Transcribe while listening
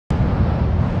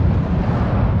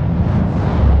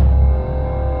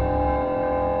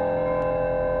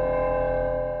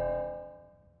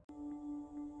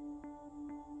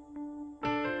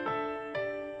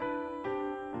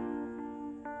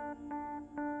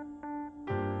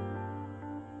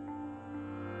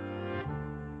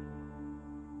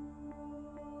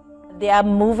They are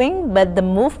moving, but the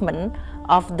movement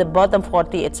of the bottom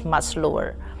 40 is much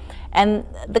lower. And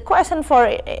the question for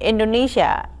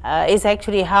Indonesia is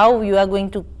actually how you are going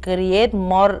to create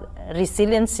more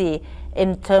resiliency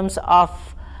in terms of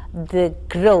the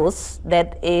growth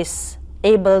that is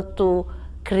able to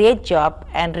create jobs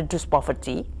and reduce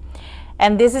poverty.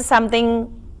 And this is something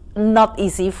not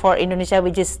easy for Indonesia,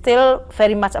 which is still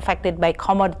very much affected by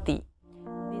commodity.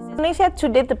 Indonesia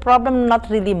today, the problem not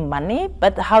really money,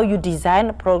 but how you design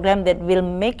a program that will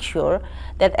make sure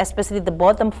that especially the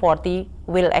bottom 40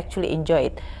 will actually enjoy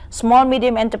it. Small,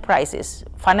 medium enterprises,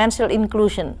 financial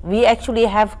inclusion, we actually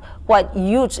have quite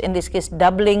huge, in this case,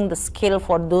 doubling the scale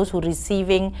for those who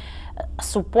receiving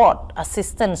support,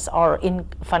 assistance, or in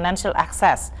financial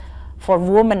access for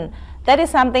women. That is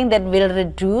something that will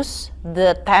reduce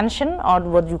the tension, or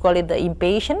what you call it, the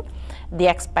impatience, the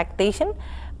expectation.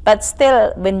 But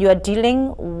still, when you are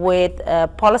dealing with a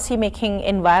policy-making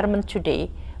environment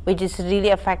today, which is really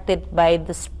affected by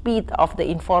the speed of the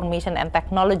information and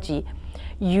technology,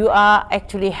 you are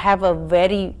actually have a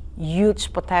very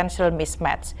huge potential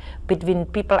mismatch between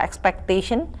people's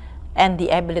expectation and the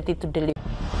ability to deliver.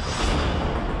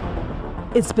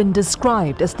 It's been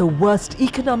described as the worst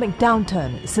economic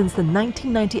downturn since the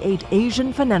 1998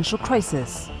 Asian financial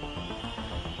crisis.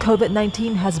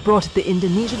 COVID-19 has brought the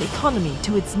Indonesian economy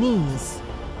to its knees.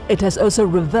 It has also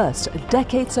reversed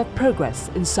decades of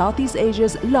progress in Southeast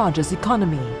Asia's largest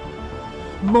economy.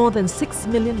 More than 6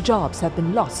 million jobs have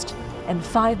been lost, and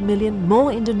 5 million more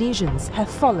Indonesians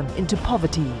have fallen into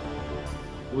poverty.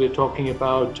 We're talking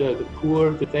about the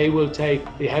poor. They will take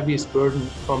the heaviest burden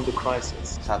from the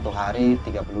crisis. Satu hari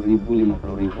 30.000,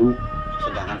 50.000,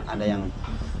 sedangkan ada yang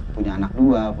punya anak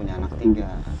 2, punya anak 3.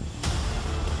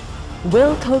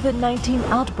 Will COVID-19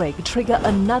 outbreak trigger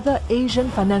another Asian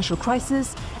financial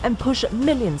crisis and push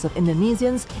millions of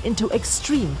Indonesians into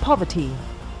extreme poverty?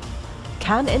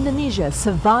 Can Indonesia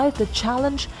survive the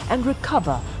challenge and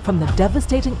recover from the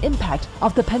devastating impact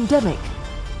of the pandemic?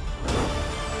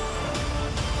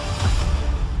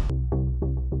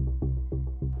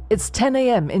 It's 10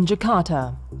 a.m. in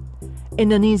Jakarta,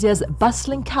 Indonesia's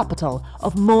bustling capital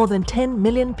of more than 10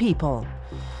 million people.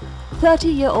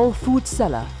 30-year-old food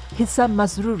seller Hisam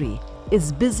Masruri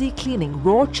is busy cleaning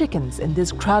raw chickens in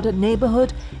this crowded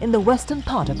neighborhood in the western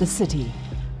part of the city.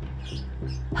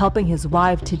 Helping his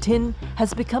wife Titin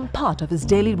has become part of his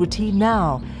daily routine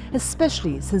now,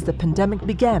 especially since the pandemic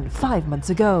began 5 months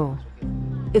ago.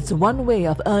 It's one way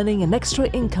of earning an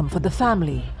extra income for the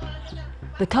family.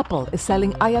 The couple is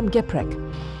selling ayam geprek.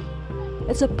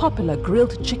 It's a popular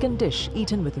grilled chicken dish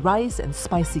eaten with rice and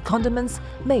spicy condiments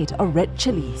made of red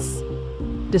chilies.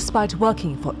 Despite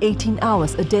working for 18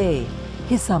 hours a day,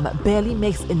 Hisam barely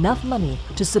makes enough money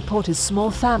to support his small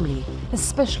family,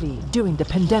 especially during the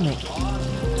pandemic.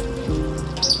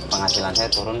 Penghasilan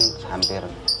saya turun hampir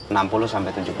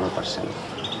 60–70%.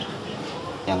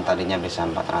 Yang tadinya bisa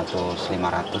 400,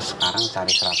 500, sekarang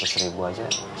cari 100.000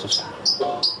 aja susah.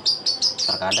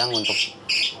 Terkadang untuk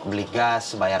beli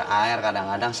gas, bayar air,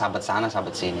 kadang-kadang sabet sana,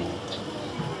 sabet sini.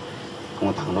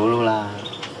 Ngutang dulu lah.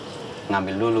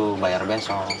 Ngambil dulu, bayar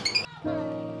besok.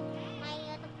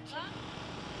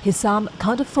 Hisam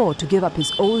can't afford to give up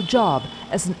his old job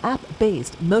as an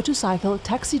app-based motorcycle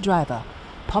taxi driver,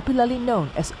 popularly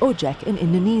known as ojek in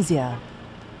Indonesia.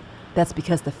 That's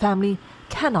because the family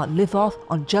cannot live off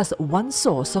on just one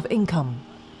source of income.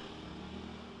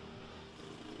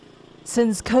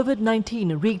 Since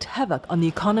COVID-19 wreaked havoc on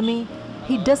the economy,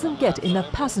 he doesn't get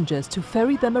enough passengers to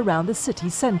ferry them around the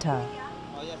city center.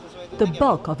 The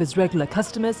bulk of his regular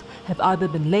customers have either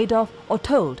been laid off or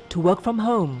told to work from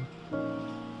home.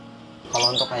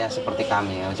 Kalau untuk kayak seperti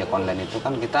kami ojek online itu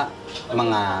kan kita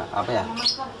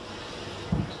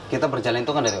kita berjalan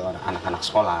itu kan dari anak-anak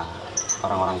sekolah,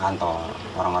 orang-orang kantor,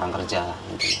 orang-orang kerja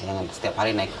gitu, yang setiap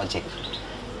hari naik ojek.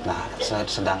 Nah,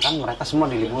 sedangkan mereka semua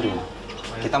diliburin.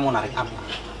 Kita mau narik apa?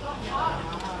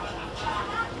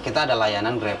 Kita ada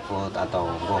layanan GrabFood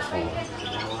atau GoFood.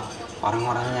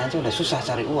 Orang-orangnya aja udah susah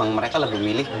cari uang, mereka lebih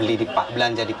milih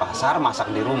belanja di pasar,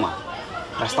 masak di rumah.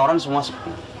 Restoran semua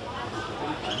sepi.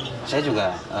 Saya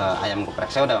juga ayam geprek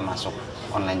saya udah masuk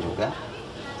online juga.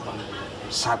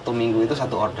 1 minggu itu 1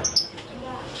 order.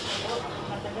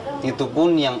 Itu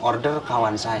pun yang order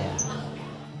kawan saya.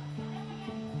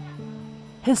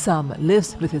 Hisam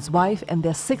lives with his wife and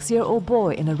their 6-year-old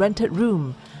boy in a rented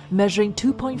room, measuring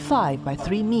 2.5 by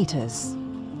 3 meters.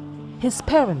 His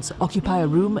parents occupy a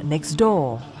room next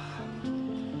door.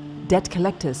 Debt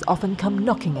collectors often come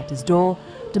knocking at his door,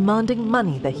 demanding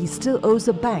money that he still owes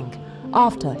the bank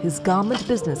after his garment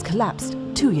business collapsed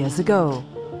 2 years ago.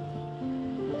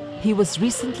 He was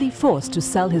recently forced to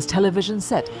sell his television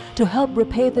set to help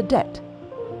repay the debt.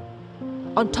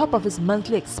 On top of his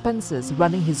monthly expenses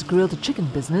running his grilled chicken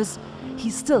business,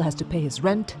 he still has to pay his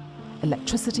rent,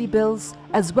 electricity bills,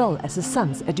 as well as his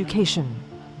son's education.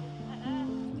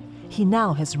 He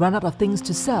now has run out of things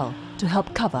to sell to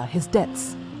help cover his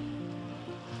debts.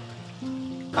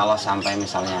 Kalau sampai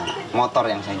misalnya motor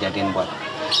yang saya jadiin buat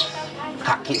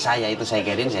kaki saya itu saya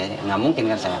jadiin, saya nggak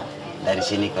mungkin kan saya dari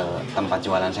sini ke tempat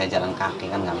jualan saya jalan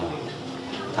kaki kan nggak mungkin.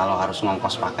 Kalau harus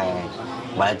ngongkos pakai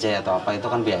bajai atau apa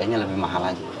itu kan biayanya lebih mahal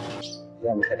lagi.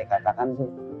 Ya bisa dikatakan sih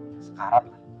sekarat.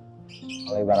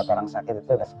 Kalau ibarat orang sakit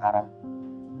itu udah sekarat.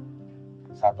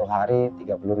 Satu hari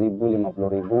 30.000,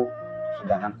 50.000,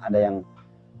 sedangkan ada yang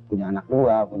punya anak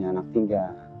 2, punya anak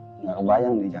 3. Nggak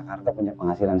kebayang di Jakarta punya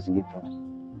penghasilan segitu.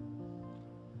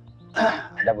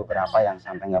 Ada beberapa yang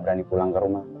sampai nggak berani pulang ke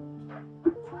rumah.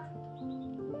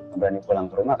 Nggak berani pulang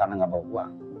ke rumah karena nggak bawa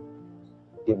uang.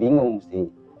 Dia bingung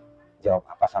mesti jawab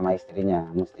apa sama istrinya,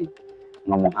 mesti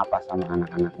ngomong apa sama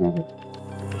anak-anaknya.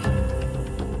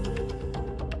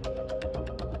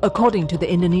 According to the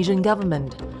Indonesian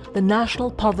government, the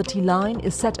national poverty line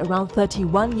is set around $31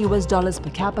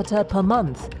 per capita per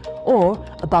month, or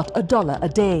about $1 a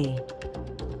day.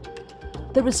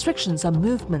 The restrictions on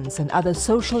movements and other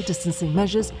social distancing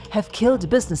measures have killed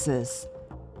businesses.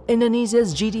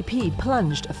 Indonesia's GDP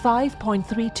plunged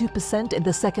 5.32% in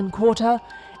the second quarter,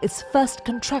 its first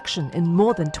contraction in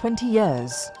more than 20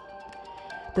 years.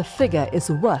 The figure is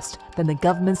worse than the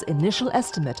government's initial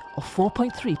estimate of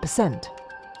 4.3%.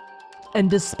 And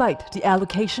despite the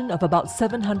allocation of about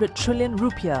 700 trillion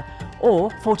rupiah, or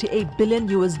 $48 billion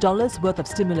worth of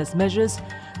stimulus measures,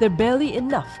 they're barely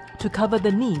enough to cover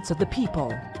the needs of the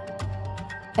people.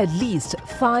 At least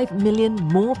 5 million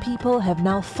more people have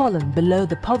now fallen below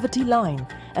the poverty line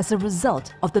as a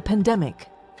result of the pandemic.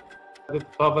 The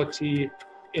poverty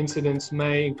incidence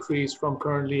may increase from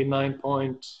currently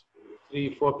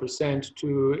 9.34%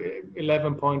 to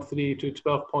 11.3 to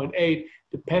 12.8,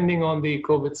 depending on the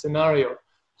COVID scenario.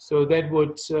 So that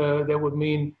would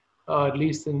mean at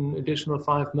least an additional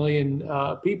 5 million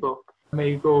people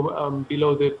may go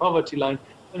below the poverty line.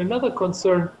 And another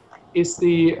concern is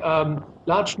the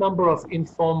large number of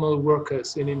informal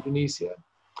workers in Indonesia.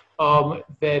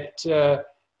 That a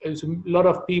lot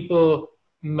of people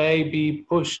may be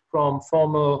pushed from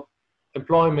formal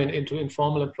employment into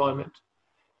informal employment.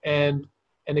 And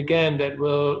again, that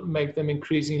will make them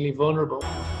increasingly vulnerable.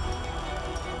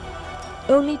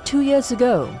 Only 2 years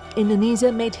ago,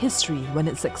 Indonesia made history when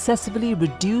it successfully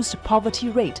reduced poverty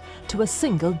rate to a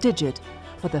single digit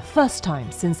for the first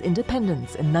time since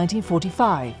independence in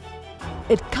 1945.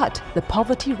 It cut the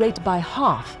poverty rate by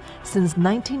half since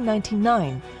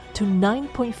 1999 to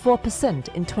 9.4%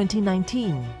 in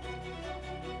 2019.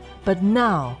 But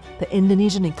now, the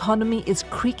Indonesian economy is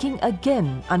creaking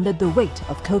again under the weight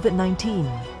of COVID-19.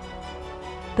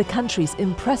 The country's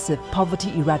impressive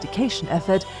poverty eradication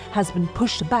effort has been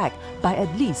pushed back by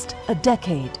at least a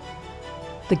decade.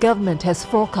 The government has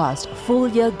forecast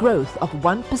full-year growth of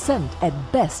 1%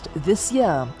 at best this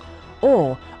year,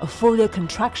 or a full-year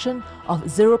contraction of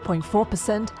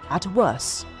 0.4% at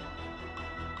worst.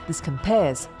 This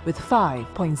compares with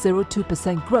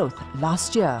 5.02% growth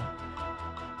last year.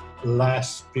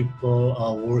 Less people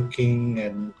are working,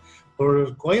 and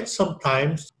for quite some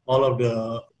time, all of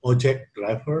the ojek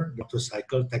driver,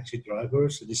 motorcycle taxi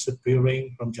drivers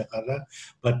disappearing from Jakarta,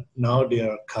 but now they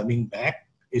are coming back,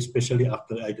 especially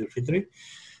after Idul Fitri.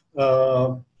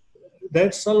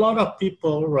 There's a lot of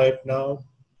people right now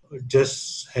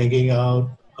just hanging out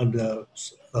on the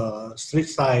street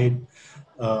side,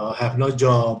 have no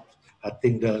job. I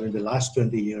think that in the last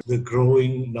 20 years, the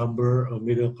growing number of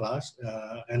middle class,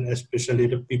 and especially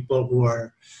the people who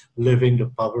are living the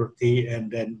poverty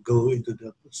and then go into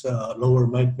the lower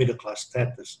middle class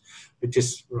status, which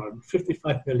is around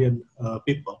 55 million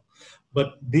people.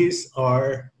 But these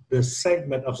are the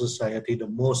segment of society the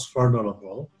most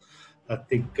vulnerable. I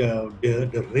think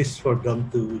the risk for them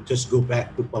to just go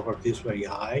back to poverty is very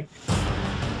high.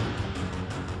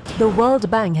 The World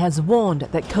Bank has warned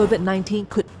that COVID-19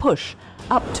 could push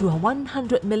up to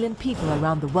 100 million people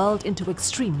around the world into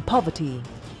extreme poverty.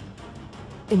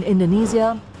 In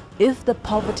Indonesia, if the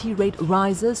poverty rate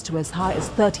rises to as high as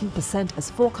 13%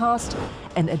 as forecast,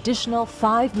 an additional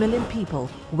 5 million people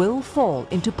will fall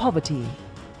into poverty.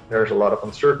 There's a lot of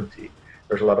uncertainty.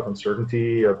 There's a lot of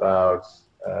uncertainty about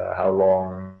how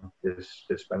long this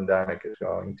pandemic is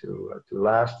going to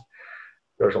last.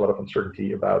 There's a lot of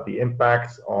uncertainty about the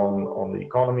impact on the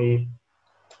economy,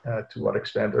 to what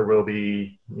extent there will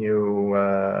be new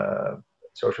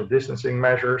social distancing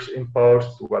measures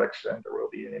imposed, to what extent there will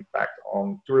be an impact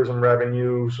on tourism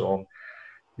revenues, on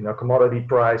commodity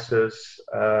prices.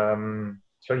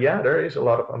 So yeah, there is a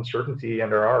lot of uncertainty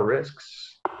and there are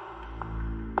risks.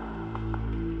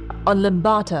 On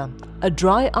Lembata, a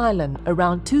dry island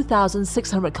around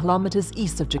 2,600 kilometers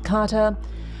east of Jakarta,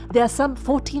 there are some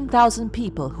 14,000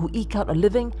 people who eke out a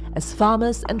living as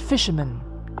farmers and fishermen.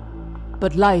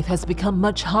 But life has become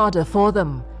much harder for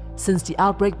them since the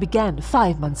outbreak began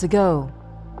 5 months ago.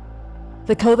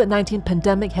 The COVID-19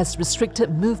 pandemic has restricted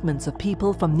movements of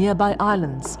people from nearby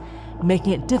islands,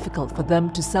 making it difficult for them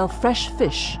to sell fresh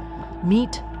fish,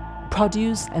 meat,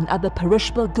 produce and other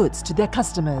perishable goods to their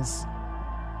customers.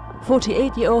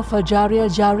 48-year-old Fajaria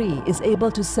Jari is able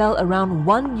to sell around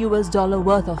 $1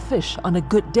 worth of fish on a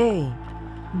good day.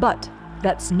 But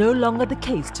that's no longer the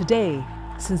case today,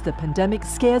 since the pandemic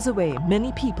scares away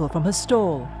many people from her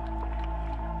stall.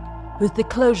 With the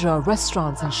closure of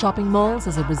restaurants and shopping malls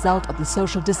as a result of the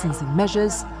social distancing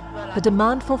measures, the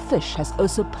demand for fish has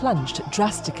also plunged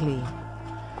drastically.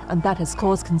 And that has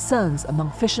caused concerns among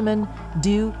fishermen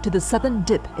due to the sudden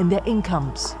dip in their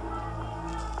incomes.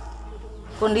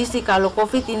 Kondisi kalau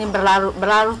COVID ini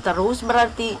berlarut terus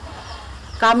berarti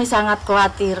kami sangat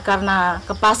khawatir karena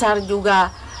ke pasar juga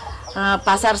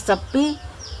pasar sepi,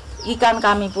 ikan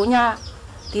kami punya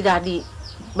tidak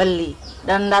dibeli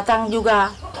dan datang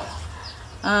juga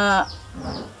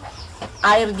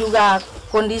air juga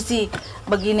kondisi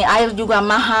begini, air juga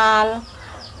mahal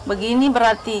begini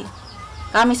berarti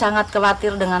kami sangat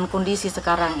khawatir dengan kondisi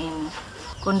sekarang ini.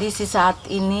 Kondisi saat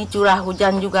ini curah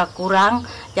hujan juga kurang,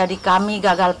 jadi kami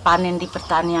gagal panen di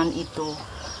pertanian itu.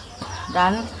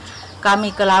 Dan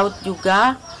kami ke laut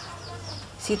juga,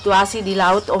 situasi di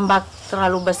laut ombak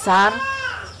terlalu besar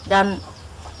dan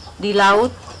di laut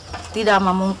tidak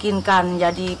memungkinkan,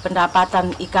 jadi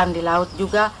pendapatan ikan di laut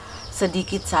juga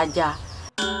sedikit saja.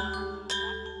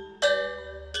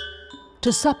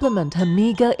 To supplement her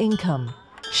meager income,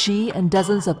 she and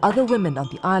dozens of other women on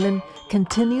the island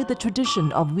continue the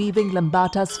tradition of weaving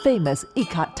Lembata's famous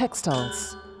ikat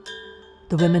textiles.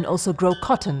 The women also grow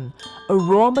cotton, a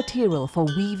raw material for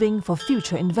weaving for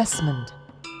future investment.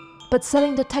 But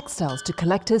selling the textiles to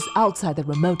collectors outside the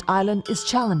remote island is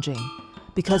challenging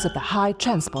because of the high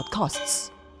transport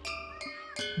costs.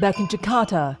 Back in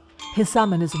Jakarta,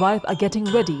 Hisam and his wife are getting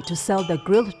ready to sell their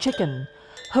grilled chicken,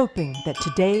 hoping that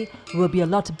today will be a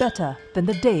lot better than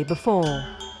the day before.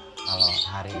 Kalau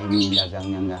hari ini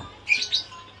dagangnya nggak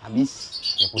habis,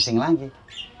 ya pusing lagi.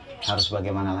 Harus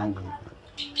bagaimana lagi.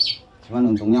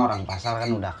 Cuman untungnya orang pasar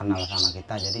kan udah kenal sama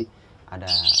kita, jadi ada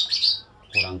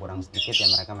kurang-kurang sedikit ya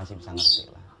mereka masih bisa ngerti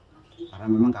lah. Karena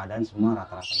memang keadaan semua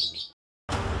rata-rata begitu.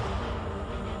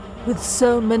 With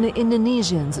so many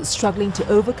Indonesians struggling to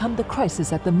overcome the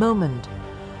crisis at the moment,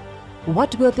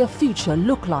 what will their future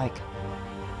look like?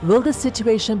 Will the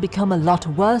situation become a lot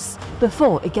worse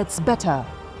before it gets better?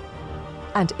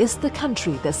 And is the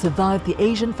country that survived the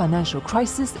Asian financial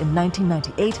crisis in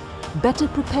 1998 better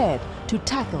prepared to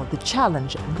tackle the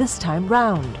challenge this time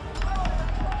round?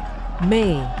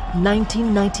 May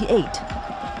 1998.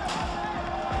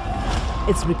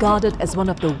 It's regarded as one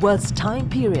of the worst time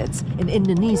periods in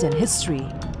Indonesian history.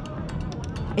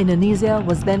 Indonesia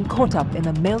was then caught up in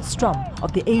a maelstrom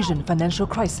of the Asian financial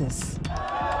crisis.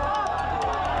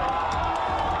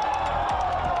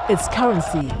 Its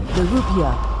currency, the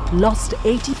rupiah, lost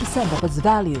 80% of its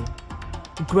value.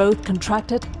 Growth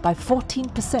contracted by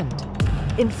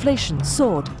 14%. Inflation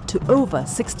soared to over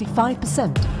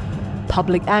 65%.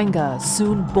 Public anger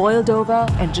soon boiled over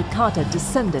and Jakarta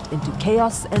descended into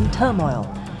chaos and turmoil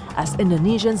as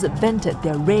Indonesians vented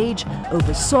their rage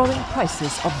over soaring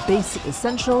prices of basic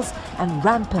essentials and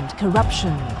rampant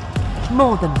corruption.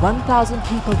 More than 1,000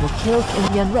 people were killed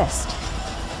in the unrest.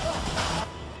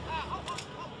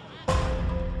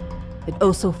 It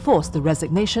also forced the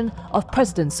resignation of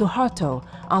President Suharto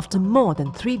after more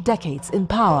than 3 decades in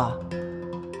power.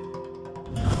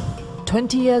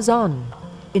 20 years on,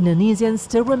 Indonesians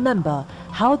still remember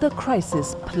how the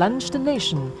crisis plunged the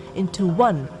nation into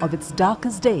one of its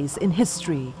darkest days in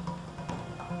history.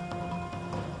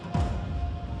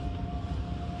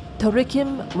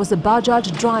 Torikim was a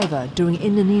Bajaj driver during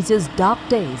Indonesia's dark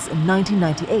days in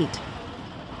 1998.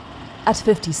 At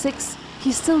 56,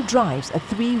 he still drives a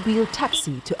 3-wheel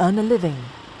taxi to earn a living.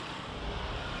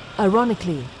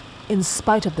 Ironically, in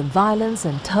spite of the violence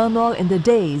and turmoil in the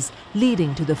days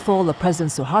leading to the fall of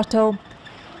President Suharto,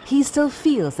 he still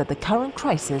feels that the current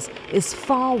crisis is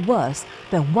far worse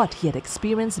than what he had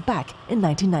experienced back in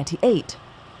 1998.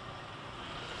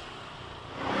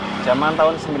 Zaman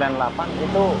tahun 98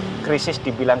 itu krisis,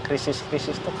 dibilang krisis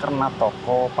itu karena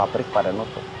toko, pabrik pada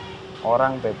nutup.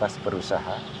 Orang bebas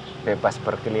berusaha, bebas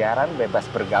berkeliaran, bebas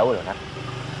bergaul kan.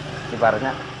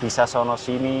 Ibaratnya bisa sono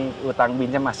sini, utang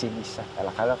pinjam masih bisa.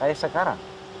 Kalau kayak sekarang,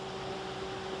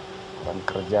 orang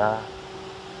kerja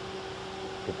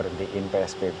diberhentiin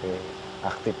PSBB,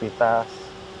 aktivitas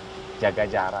jaga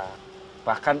jarak,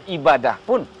 bahkan ibadah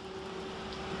pun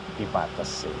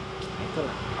dibatasi.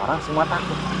 Itulah, orang semua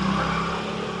takut.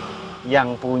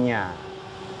 Yang punya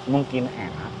mungkin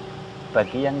enak,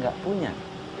 bagi yang nggak punya.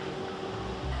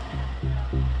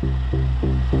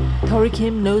 Tori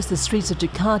Kim knows the streets of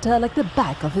Jakarta like the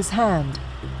back of his hand.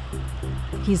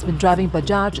 He's been driving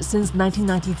Bajaj since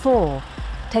 1994,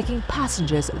 taking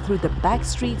passengers through the back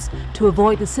streets to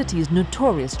avoid the city's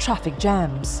notorious traffic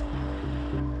jams.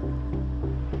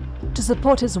 To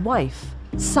support his wife,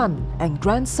 son and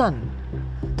grandson,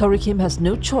 Tori Kim has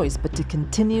no choice but to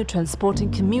continue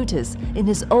transporting commuters in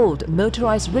his old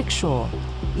motorized rickshaw,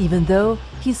 even though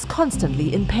he's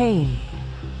constantly in pain.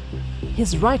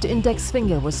 His right index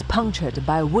finger was punctured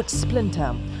by a wood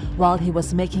splinter while he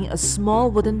was making a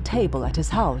small wooden table at his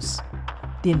house.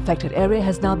 The infected area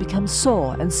has now become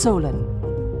sore and swollen.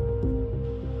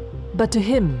 But to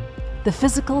him, the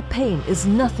physical pain is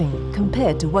nothing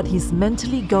compared to what he's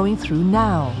mentally going through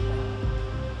now.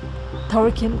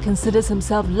 Tori Kim considers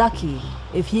himself lucky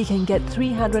if he can get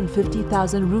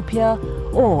 350,000 rupiah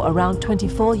or around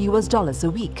 $24 a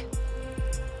week.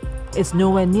 It's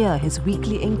nowhere near his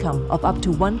weekly income of up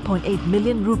to 1.8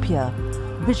 million rupiah,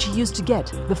 which he used to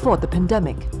get before the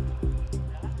pandemic.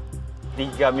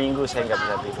 3 minggu saya nggak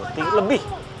bisa tidur, lebih,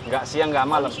 nggak siang nggak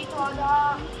malam.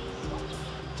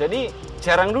 Jadi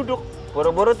jarang duduk,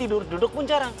 boro-boro tidur, duduk pun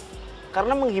jarang.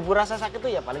 Karena menghibur rasa sakit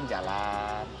itu ya paling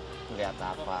jalan, lihat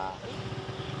apa.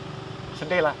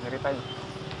 Sedih lah ceritanya.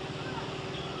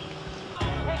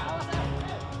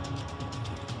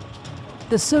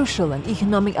 The social and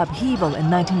economic upheaval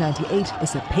in 1998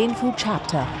 is a painful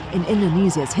chapter in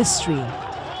Indonesia's history.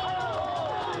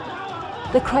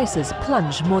 The crisis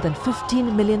plunged more than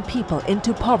 15 million people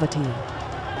into poverty.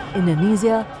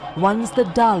 Indonesia, once the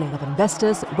darling of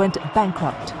investors, went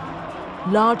bankrupt.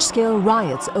 Large-scale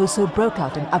riots also broke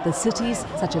out in other cities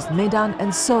such as Medan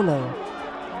and Solo.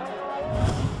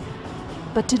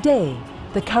 But today,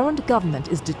 the current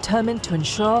government is determined to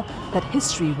ensure that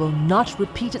history will not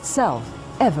repeat itself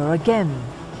ever again.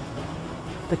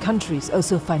 The country is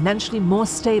also financially more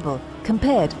stable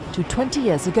compared to 20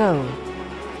 years ago.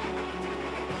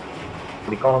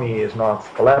 The economy is not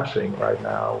collapsing right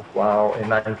now, while in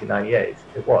 1998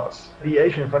 it was. The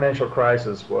Asian financial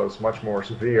crisis was much more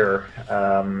severe,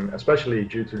 especially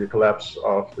due to the collapse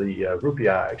of the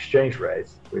rupiah exchange rate,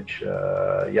 which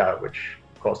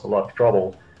caused a lot of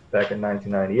trouble back in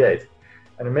 1998.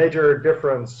 And a major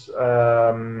difference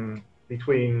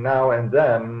between now and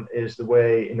then is the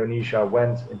way Indonesia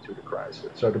went into the crisis.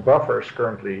 So the buffers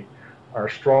currently are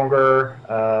stronger,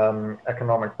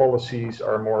 economic policies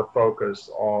are more focused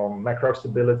on macro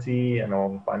stability and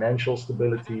on financial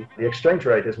stability. The exchange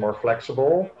rate is more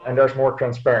flexible and there's more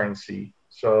transparency.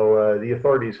 So the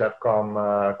authorities have come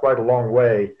quite a long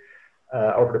way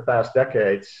over the past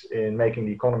decades in making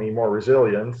the economy more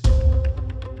resilient.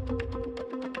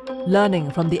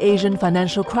 Learning from the Asian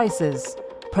financial crisis,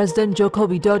 President Joko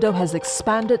Widodo has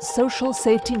expanded social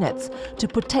safety nets to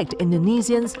protect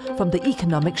Indonesians from the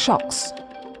economic shocks.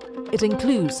 It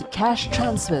includes cash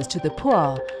transfers to the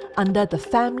poor under the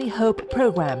Family Hope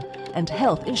program and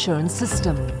health insurance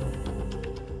system.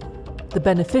 The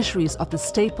beneficiaries of the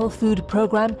staple food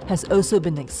program has also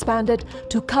been expanded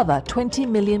to cover 20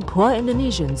 million poor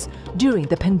Indonesians during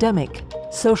the pandemic.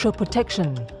 Social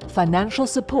protection, financial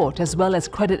support as well as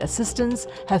credit assistance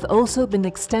have also been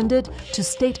extended to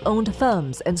state-owned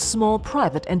firms and small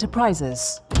private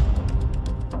enterprises.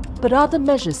 But are the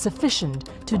measures sufficient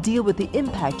to deal with the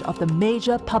impact of the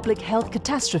major public health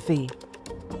catastrophe?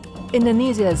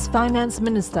 Indonesia's Finance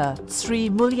Minister Sri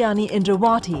Mulyani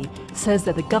Indrawati says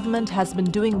that the government has been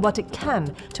doing what it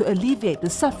can to alleviate the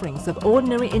sufferings of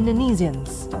ordinary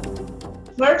Indonesians.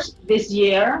 First, this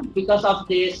year, because of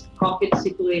this COVID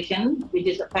situation, which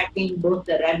is affecting both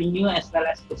the revenue as well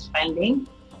as the spending,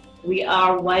 we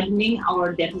are widening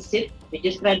our deficit, which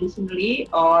is traditionally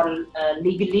or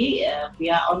legally, we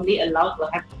are only allowed to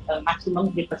have a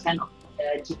maximum 3% of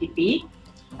GDP.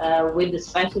 With the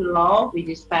special law, which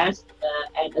is passed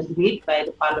and agreed by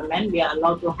the parliament, we are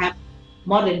allowed to have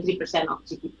more than 3% of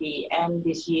GDP. And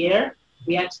this year,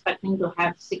 we are expecting to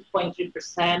have 6.3%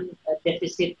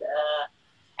 deficit,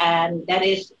 and that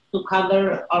is to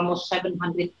cover almost 700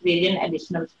 trillion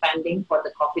additional spending for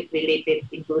the COVID-related,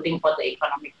 including for the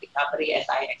economic recovery, as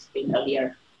I explained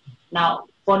earlier. Now,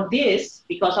 for this,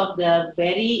 because of the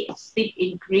very steep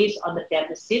increase on the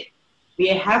deficit, we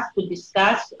have to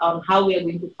discuss on how we are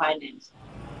going to finance.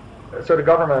 So the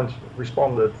government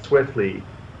responded swiftly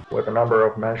with a number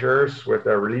of measures, with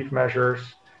their relief measures,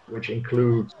 which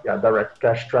include direct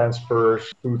cash transfers,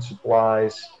 food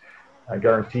supplies,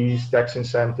 guarantees, tax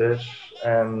incentives,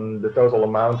 and the total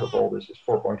amount of all this is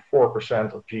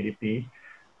 4.4% of GDP,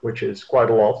 which is quite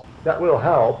a lot. That will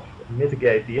help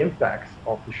mitigate the impact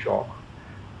of the shock,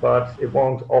 but it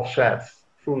won't offset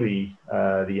fully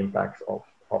the impact of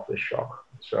the shock.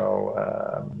 So,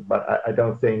 but I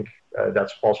don't think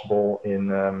that's possible in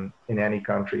any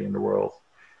country in the world,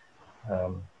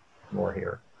 nor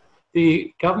here.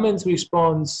 The government's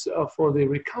response for the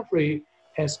recovery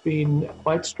has been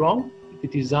quite strong. The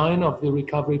design of the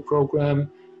recovery program,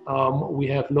 we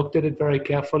have looked at it very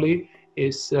carefully,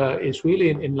 is really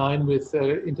in line with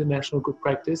international good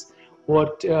practice.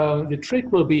 What the trick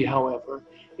will be, however,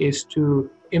 is to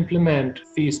implement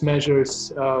these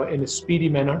measures in a speedy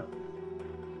manner.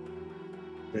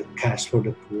 The cash for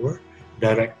the poor,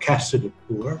 direct cash to the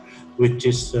poor, which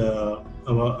is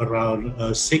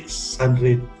around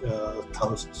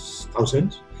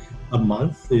 600,000 a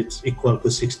month. It's equal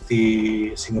to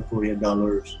 60 Singaporean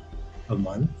dollars a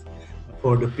month.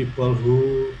 For the people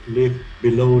who live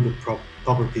below the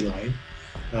poverty line,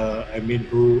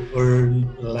 who earn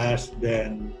less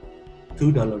than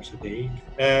 $2 a day.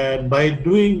 And by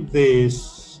doing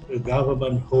this, the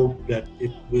government hopes that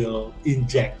it will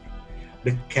inject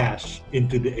the cash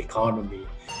into the economy.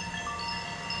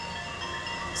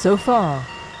 So far,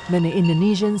 many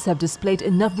Indonesians have displayed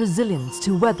enough resilience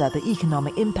to weather the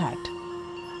economic impact.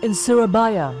 In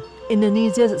Surabaya,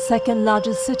 Indonesia's second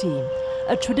largest city,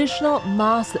 a traditional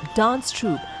masked dance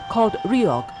troupe called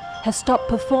Riog has stopped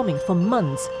performing for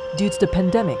months due to the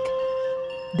pandemic.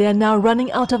 They are now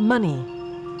running out of money.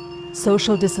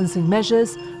 Social distancing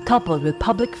measures, coupled with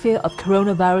public fear of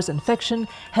coronavirus infection,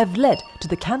 have led to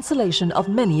the cancellation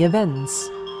of many events.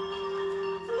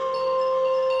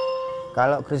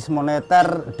 Kalau krisis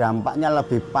moneter dampaknya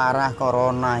lebih parah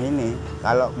corona ini.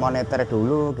 Kalau moneter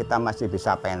dulu kita masih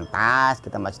bisa pentas,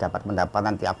 kita masih dapat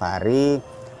pendapatan tiap hari.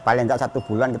 Paling enggak 1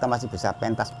 bulan kita masih bisa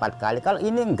pentas 4 kali. Kalau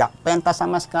ini enggak pentas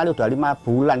sama sekali, udah 5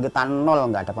 bulan kita nol,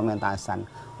 enggak ada pementasan.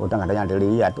 Udah enggak ada yang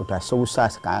dilihat, udah susah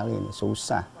sekali ini,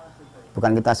 susah.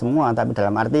 Bukan kita semua, tapi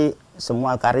dalam arti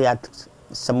semua karya,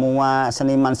 semua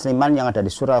seniman-seniman yang ada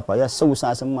di Surabaya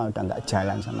susah semua, udah enggak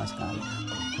jalan sama sekali.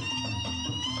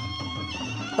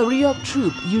 A Riog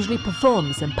troupe usually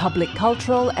performs in public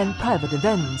cultural and private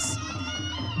events.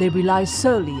 They rely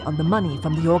solely on the money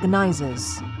from the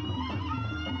organizers.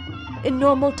 In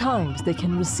normal times, they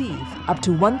can receive up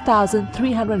to $1,350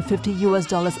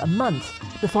 a month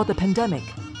before the pandemic.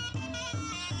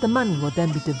 The money will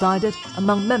then be divided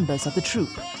among members of the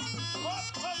troupe.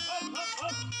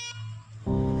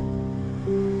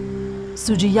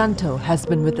 Sujiyanto has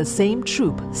been with the same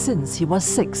troupe since he was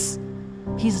 6.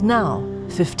 He's now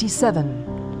 57.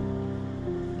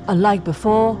 Unlike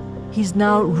before, he's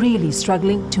now really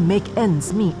struggling to make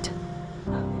ends meet.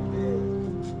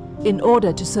 In order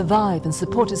to survive and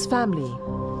support his family,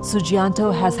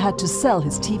 Sujiyanto has had to sell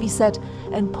his TV set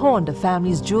and pawn the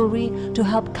family's jewelry to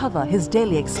help cover his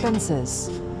daily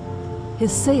expenses. His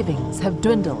savings have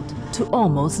dwindled to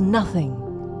almost nothing.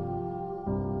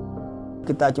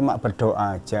 Kita cuma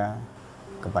berdoa aja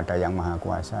kepada Yang Maha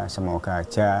Kuasa, semoga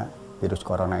aja virus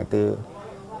corona itu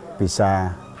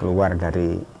bisa keluar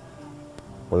dari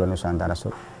Pulau Nusantara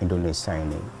Indonesia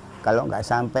ini. Kalau nggak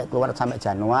sampai keluar sampai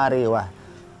Januari, wah,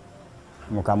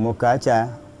 moga-moga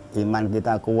aja iman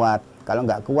kita kuat. Kalau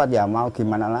nggak kuat ya mau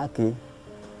gimana lagi,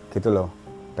 gitu loh.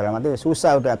 Dalam arti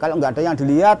susah udah. Kalau nggak ada yang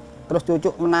dilihat, terus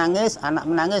cucu menangis, anak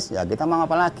menangis, ya kita mau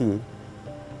apa lagi?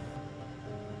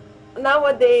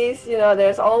 Nowadays,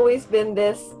 there's always been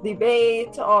this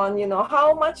debate on,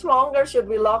 how much longer should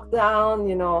we lock down?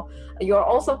 You're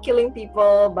also killing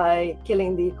people by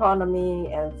killing the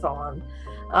economy and so on.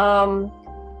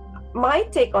 My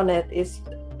take on it is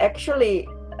actually,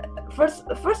 first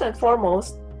and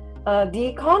foremost, the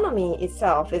economy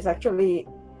itself is actually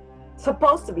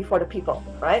supposed to be for the people,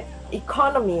 right?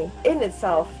 Economy in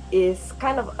itself is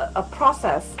kind of a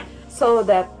process so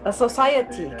that a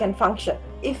society can function.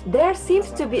 If there seems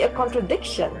to be a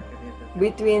contradiction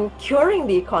between curing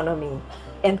the economy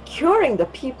and curing the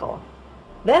people,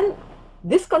 then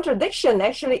this contradiction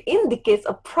actually indicates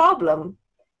a problem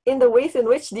in the ways in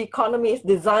which the economy is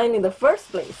designed in the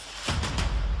first place.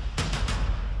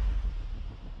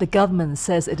 The government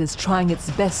says it is trying its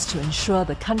best to ensure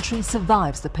the country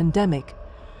survives the pandemic.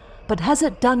 But has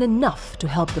it done enough to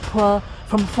help the poor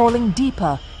from falling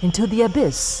deeper into the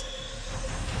abyss?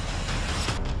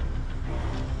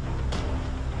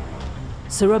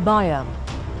 Surabaya,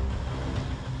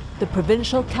 the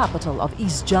provincial capital of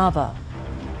East Java.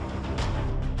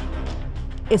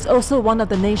 It's also one of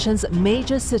the nation's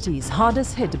major cities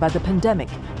hardest hit by the pandemic.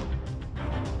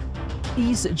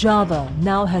 East Java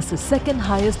now has the second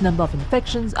highest number of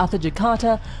infections after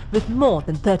Jakarta, with more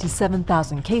than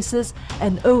 37,000 cases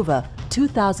and over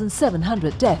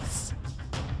 2,700 deaths.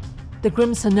 The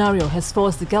grim scenario has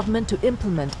forced the government to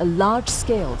implement a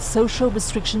large-scale social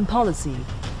restriction policy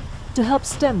to help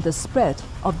stem the spread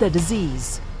of the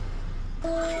disease.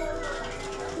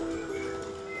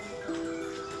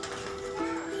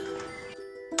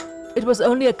 It was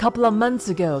only a couple of months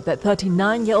ago that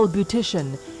 39-year-old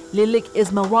beautician Lilik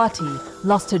Ismawati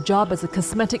lost her job as a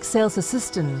cosmetic sales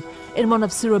assistant in one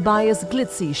of Surabaya's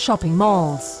glitzy shopping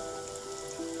malls.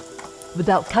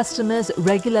 Without customers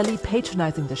regularly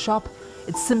patronizing the shop,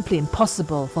 it's simply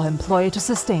impossible for her employer to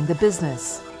sustain the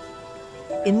business.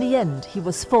 In the end, he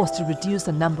was forced to reduce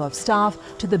the number of staff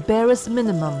to the barest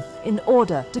minimum in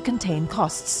order to contain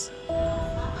costs.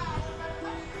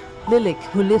 Lilik,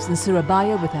 who lives in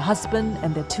Surabaya with her husband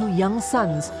and their 2 young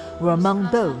sons, were among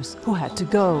those who had to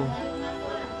go.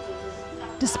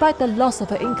 Despite the loss of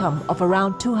her income of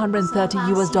around $230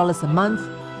 a month,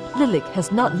 Lilik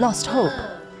has not lost hope.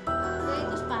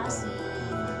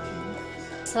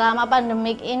 Selama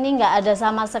pandemik ini nggak ada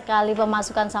sama sekali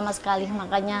pemasukan sama sekali,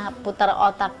 makanya putar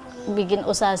otak bikin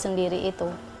usaha sendiri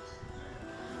itu.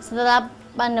 Setelah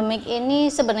pandemik ini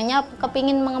sebenarnya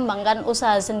kepingin mengembangkan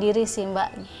usaha sendiri sih Mbak,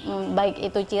 baik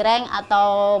itu cireng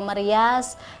atau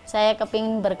merias, saya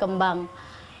kepingin berkembang.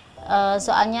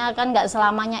 Soalnya kan nggak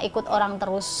selamanya ikut orang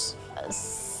terus.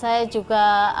 Saya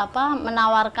juga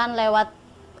menawarkan lewat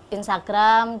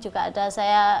Instagram juga ada,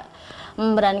 saya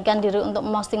memberanikan diri untuk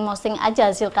posting aja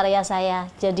hasil karya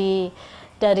saya. Jadi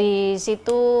dari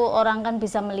situ orang kan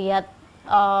bisa melihat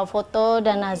foto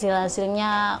dan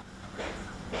hasil-hasilnya.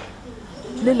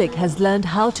 Lilik has learned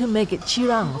how to make it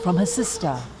cirang from her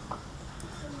sister.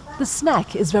 The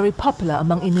snack is very popular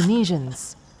among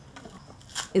Indonesians.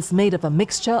 It's made of a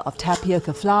mixture of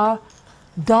tapioca flour,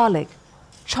 garlic,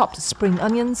 chopped spring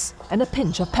onions, and a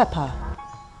pinch of pepper.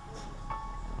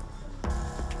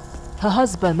 Her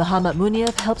husband, Muhammad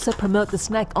Munif, helps her promote the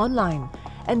snack online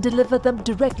and deliver them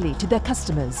directly to their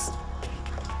customers.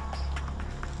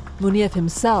 Munif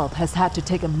himself has had to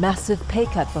take a massive pay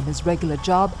cut from his regular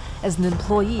job as an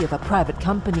employee of a private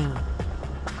company.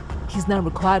 He's now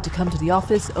required to come to the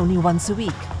office only once a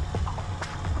week.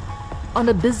 On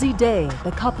a busy day,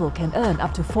 the couple can earn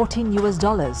up to $14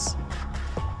 US.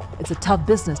 It's a tough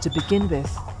business to begin with,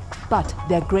 but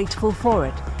they're grateful for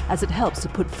it as it helps to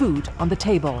put food on the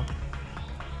table.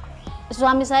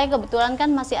 Suami saya kebetulan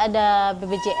kan masih ada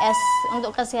BPJS,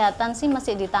 untuk kesehatan sih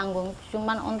masih ditanggung.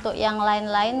 Cuman untuk yang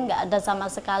lain-lain nggak ada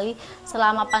sama sekali.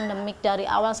 Selama pandemik dari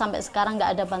awal sampai sekarang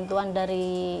nggak ada bantuan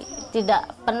dari, tidak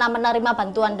pernah menerima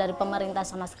bantuan dari pemerintah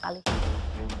sama sekali.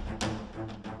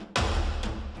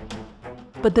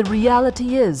 But the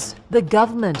reality is, the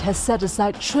government has set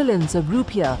aside trillions of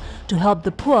rupiah to help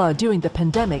the poor during the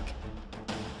pandemic.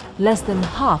 Less than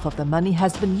half of the money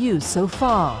has been used so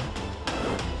far.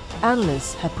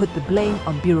 Analysts have put the blame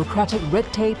on bureaucratic red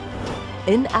tape,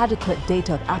 inadequate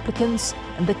data of applicants,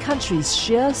 and the country's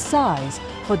sheer size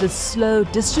for the slow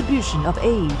distribution of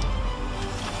aid.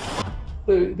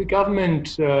 The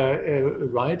government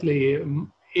rightly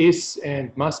is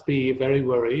and must be very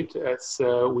worried, as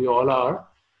we all are.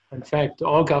 In fact,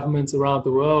 all governments around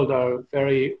the world are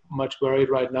very much worried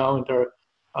right now and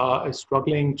are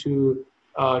struggling to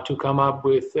come up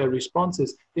with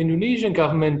responses. The Indonesian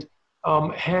government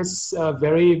has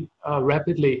very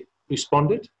rapidly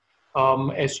responded.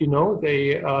 As you know,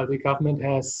 the government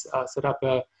has set up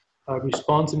a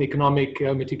response and economic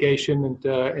mitigation and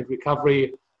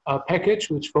recovery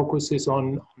package, which focuses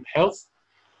on health,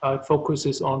 it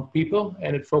focuses on people,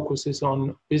 and it focuses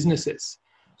on businesses.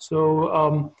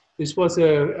 So this was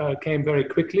came very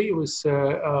quickly. It was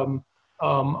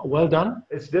well done.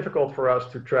 It's difficult for us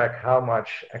to track how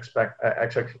much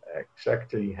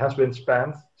exactly has been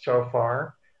spent so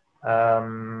far,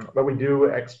 but we do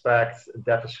expect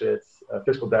a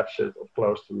fiscal deficit of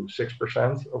close to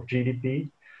 6% of GDP.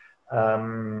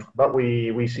 But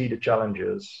we see the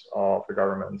challenges of the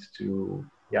government to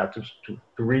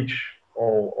reach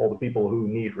all the people who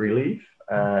need relief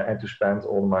and to spend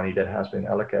all the money that has been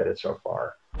allocated so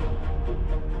far.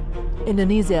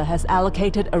 Indonesia has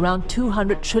allocated around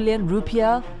 200 trillion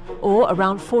rupiah, or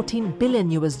around $14 billion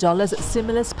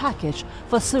stimulus package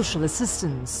for social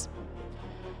assistance.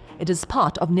 It is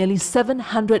part of nearly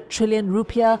 700 trillion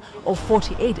rupiah, or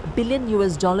 $48 billion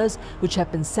which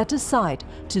have been set aside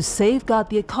to safeguard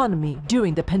the economy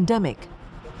during the pandemic.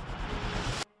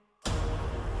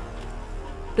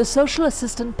 The social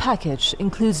assistance package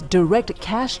includes direct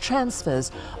cash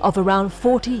transfers of around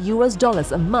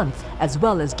 $40 a month, as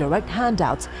well as direct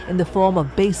handouts in the form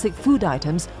of basic food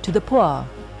items to the poor.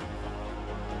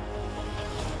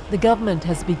 The government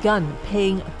has begun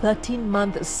paying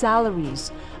 13-month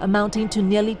salaries amounting to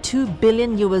nearly $2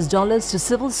 billion to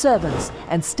civil servants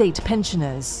and state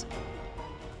pensioners.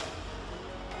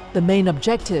 The main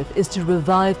objective is to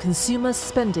revive consumer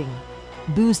spending,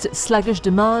 boost sluggish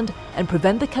demand and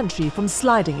prevent the country from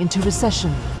sliding into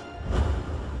recession.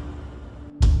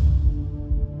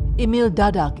 Emil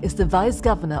Dadak is the Vice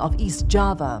Governor of East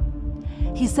Java.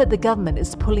 He said the government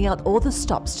is pulling out all the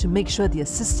stops to make sure the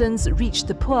assistance reach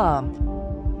the poor.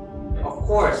 Of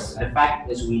course, the fact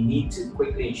is we need to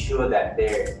quickly ensure that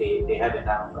they have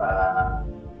enough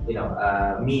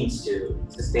means to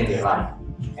sustain their life.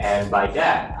 And by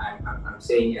that, I'm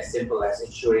saying as simple as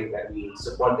ensuring that we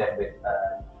support them with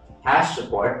cash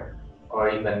support or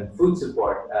even food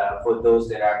support for those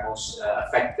that are most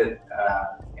affected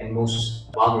and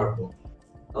most vulnerable.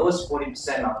 Almost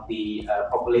 40% of the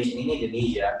population in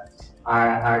Indonesia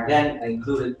are then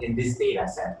included in this data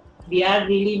set. We are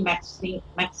really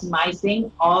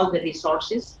maximizing all the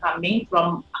resources coming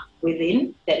from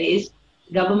within, that is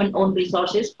government-owned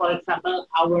resources, for example,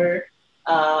 our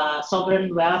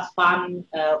sovereign wealth fund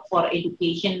for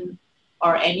education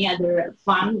or any other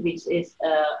fund which is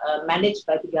managed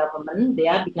by the government. They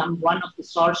have become one of the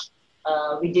source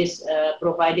which is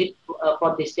provided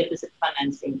for this deficit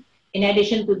financing. In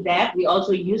addition to that, we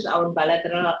also use our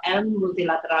bilateral and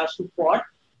multilateral support,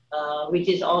 which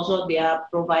is also they are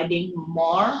providing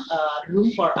more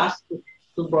room for us to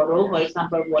borrow, for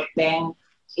example, World Bank,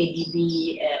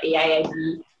 ADB,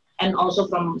 AIIB, and also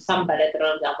from some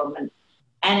bilateral government.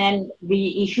 And then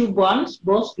we issue bonds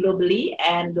both globally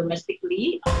and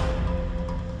domestically.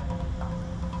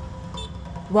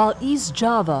 While East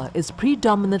Java is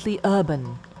predominantly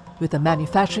urban, with the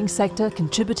manufacturing sector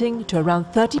contributing to around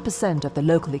 30% of the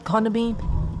local economy,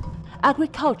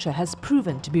 agriculture has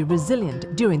proven to be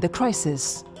resilient during the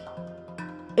crisis.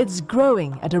 It's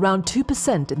growing at around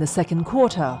 2% in the second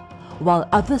quarter, while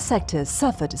other sectors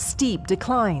suffered steep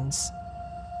declines.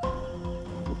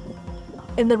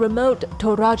 In the remote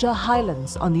Toraja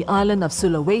Highlands on the island of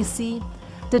Sulawesi,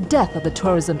 the death of the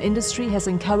tourism industry has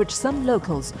encouraged some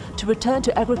locals to return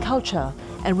to agriculture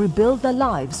and rebuild their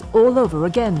lives all over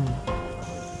again.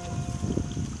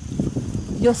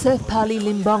 Yosef Pali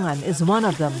Limbongan is one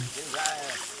of them.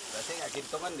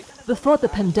 Before the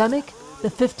pandemic, the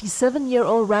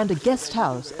 57-year-old ran a guest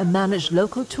house and managed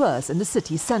local tours in the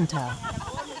city centre.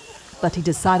 But he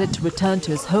decided to return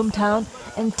to his hometown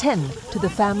and tend to the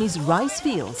family's rice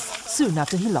fields soon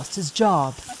after he lost his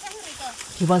job.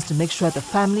 He wants to make sure the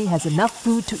family has enough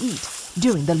food to eat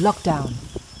during the lockdown.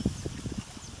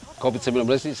 Covid-19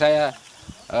 ini saya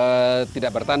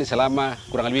tidak bertani selama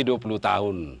kurang lebih 20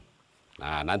 tahun.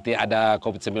 Nah, nanti ada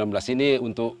Covid-19 ini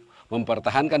untuk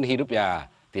mempertahankan hidup ya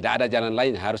tidak ada jalan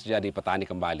lain, harus jadi petani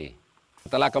kembali.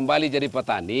 Setelah kembali jadi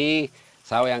petani,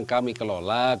 sawah yang kami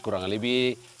kelola kurang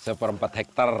lebih 1/4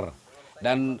 hektar.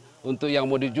 Dan untuk yang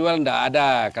mau dijual tidak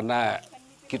ada, karena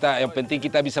yang penting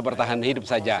kita bisa bertahan hidup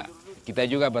saja. Kita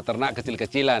juga beternak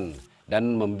kecil-kecilan dan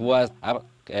membuat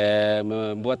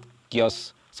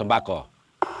kios sembako.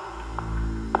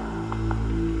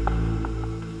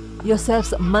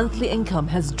 Yosef's monthly income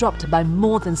has dropped by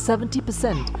more than 70%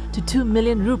 to 2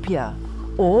 million rupiah,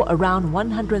 or around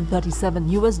 $137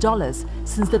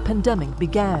 since the pandemic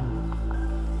began.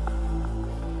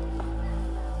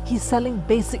 He's selling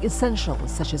basic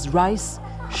essentials such as rice,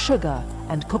 sugar,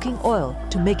 and cooking oil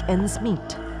to make ends meet.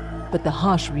 But the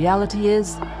harsh reality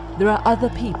is, there are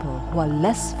other people who are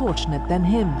less fortunate than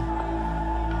him.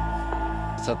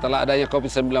 Setelah adanya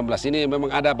Covid-19 ini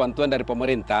memang ada bantuan dari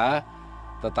pemerintah,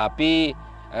 tetapi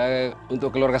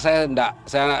untuk keluarga saya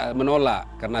saya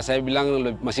menolak karena saya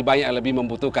bilang masih banyak yang lebih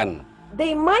membutuhkan.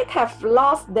 They might have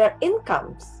lost their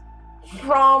incomes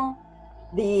from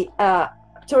the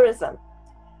tourism,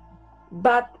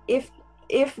 but if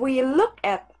we look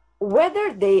at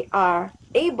whether they are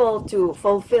able to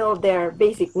fulfill their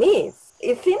basic needs,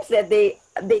 it seems that they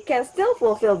can still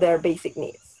fulfill their basic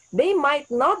needs. They might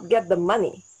not get the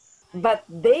money, but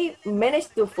they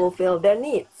manage to fulfill their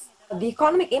needs. The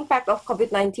economic impact of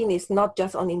COVID-19 is not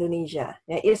just on Indonesia.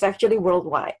 It's actually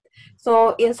worldwide.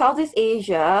 So in Southeast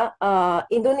Asia,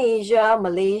 Indonesia,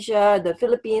 Malaysia, the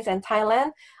Philippines, and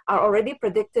Thailand are already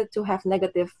predicted to have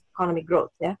negative economic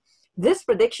growth. Yeah? This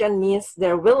prediction means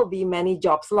there will be many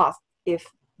jobs lost if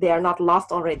they are not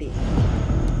lost already.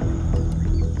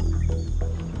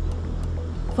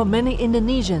 For many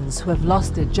Indonesians who have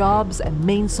lost their jobs and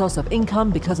main source of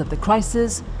income because of the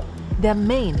crisis, their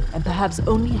main and perhaps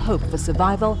only hope for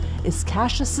survival is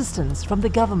cash assistance from the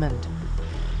government.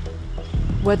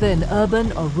 Whether in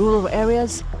urban or rural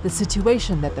areas, the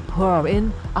situation that the poor are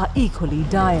in are equally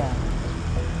dire.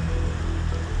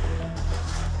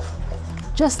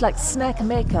 Just like snack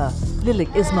maker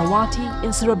Lilik Ismawati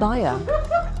in Surabaya,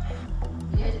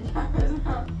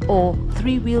 or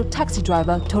three-wheel taxi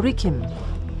driver Torikim,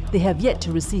 they have yet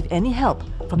to receive any help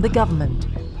from the government.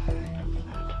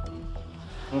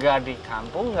 Nggak di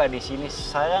kampung, nggak di sini,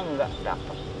 saya nggak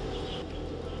dapat.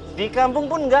 Di kampung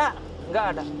pun nggak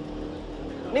ada.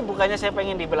 Ini bukannya saya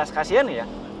pengen dibelas kasihan ya.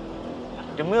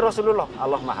 Demi Rasulullah,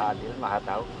 Allah Maha Adil, Maha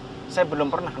Tahu. Saya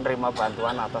belum pernah menerima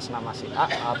bantuan atas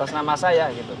nama saya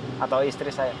gitu, atau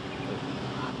istri saya.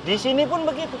 Di sini pun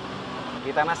begitu.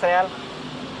 Di Tanah Sel.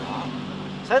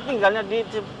 Saya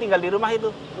tinggal di rumah itu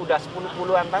udah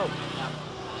 10-puluhan tahun.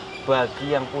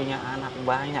 Bagi yang punya anak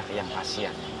banyak yang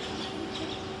kasihan.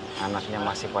 Anaknya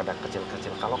masih pada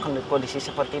kecil-kecil. Kalau kondisi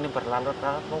seperti ini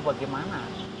berlarut-larut, mau bagaimana?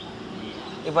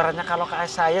 Ibaratnya kalau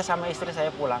saya sama istri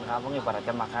saya pulang kampung,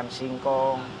 ibaratnya makan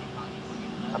singkong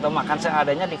atau makan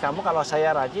seadanya di kampung kalau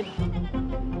saya rajin.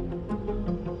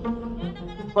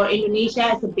 For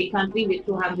Indonesia, as a big country with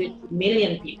 200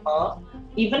 million people,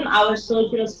 even our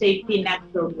social safety net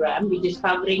program, which is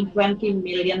covering 20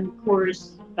 million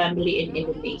poorest family in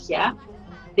Indonesia,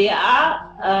 they are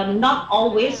not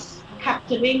always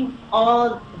capturing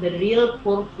all the real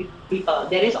poor people.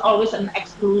 There is always an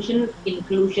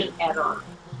exclusion-inclusion error.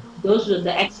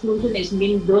 The exclusion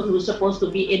means those who are supposed to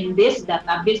be in this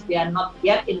database, they are not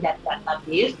yet in that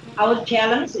database. Our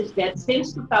challenge is that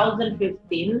since 2015,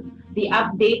 the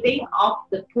updating of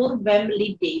the poor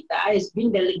family data has been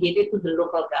delegated to the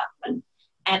local government.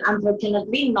 And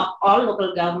unfortunately, not all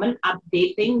local government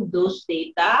updating those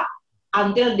data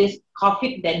until this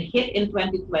COVID then hit in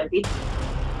 2020.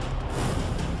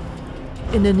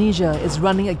 Indonesia is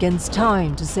running against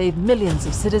time to save millions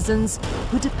of citizens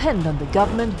who depend on the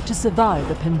government to survive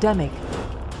the pandemic.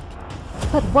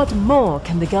 But what more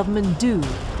can the government do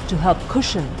to help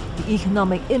cushion the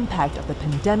economic impact of the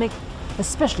pandemic,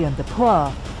 especially on the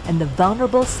poor and the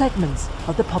vulnerable segments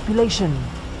of the population?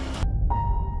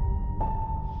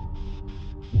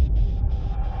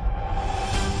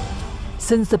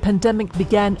 Since the pandemic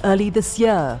began early this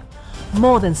year,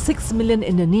 more than 6 million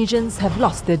Indonesians have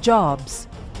lost their jobs.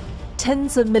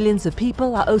 Tens of millions of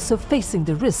people are also facing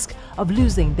the risk of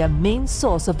losing their main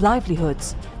source of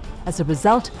livelihoods as a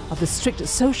result of the strict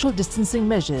social distancing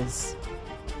measures.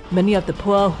 Many of the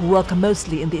poor who work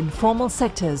mostly in the informal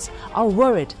sectors are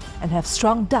worried and have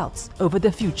strong doubts over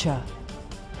the future.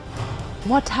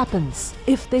 What happens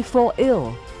if they fall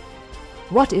ill?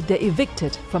 What if they're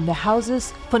evicted from their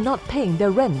houses for not paying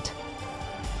their rent?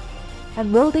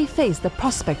 And will they face the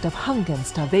prospect of hunger and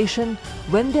starvation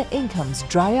when their incomes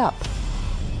dry up?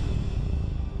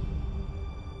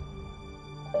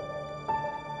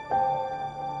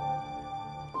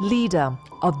 Leader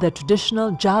of the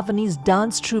traditional Javanese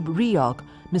dance troupe Riog,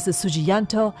 Mr.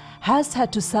 Sujiyanto, has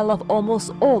had to sell off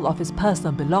almost all of his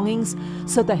personal belongings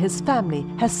so that his family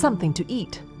has something to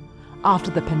eat,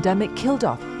 after the pandemic killed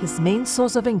off his main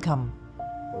source of income.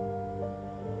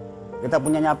 Kita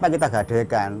punyanya apa kita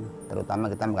gadekan, terutama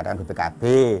kita mengadakan BPKB,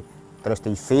 terus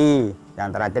TV, yang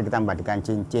terakhir kita membagikan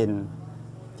cincin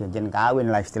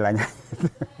kawin lah istilahnya.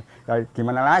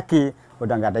 Gimana lagi,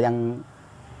 udah nggak ada yang,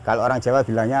 kalau orang Jawa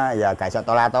bilangnya ya kayak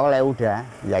tole-tole udah,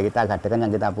 ya kita gadekan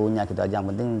yang kita punya gitu aja, yang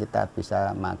penting kita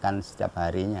bisa makan setiap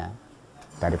harinya.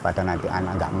 Daripada nanti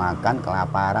anak nggak makan,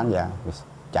 kelaparan ya,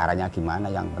 caranya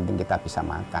gimana, yang penting kita bisa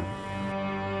makan.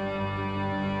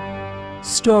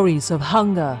 Stories of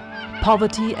hunger,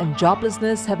 poverty and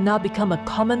joblessness have now become a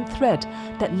common thread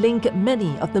that link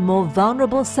many of the more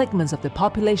vulnerable segments of the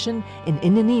population in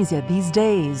Indonesia these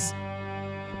days.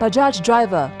 Bajaj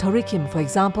driver Torikim, for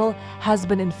example, has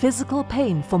been in physical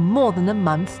pain for more than a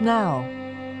month now.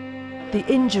 The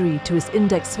injury to his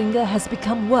index finger has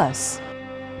become worse,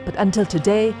 but until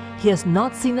today, he has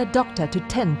not seen a doctor to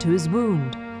tend to his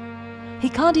wound. He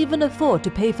can't even afford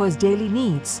to pay for his daily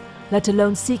needs, let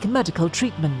alone seek medical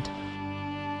treatment.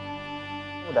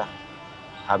 Udah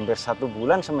hampir 1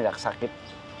 bulan semenjak sakit.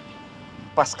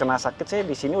 Pas kena sakit saya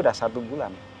di sini udah 1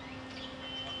 bulan.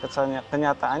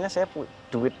 Kenyataannya saya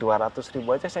duit 200.000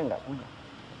 aja saya nggak punya.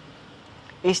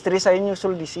 Istri saya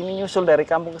nyusul di sini, nyusul dari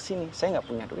kampung ke sini, saya nggak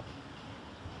punya duit.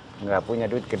 Nggak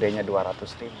punya duit, gedenya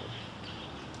 200.000.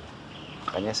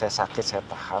 Makanya saya sakit, saya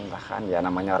tahan. Ya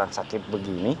namanya orang sakit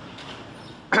begini,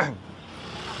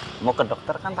 mau ke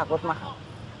dokter kan takut mahal.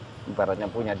 ibaratnya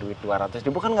punya duit 200.000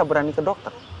 kan nggak berani ke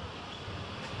dokter.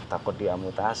 Takut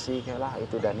diamputasi lah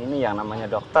itu dan ini yang namanya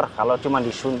dokter. Kalau cuma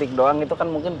disuntik doang itu kan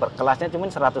mungkin berkelasnya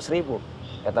cuma 100.000.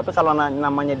 Ya tapi kalau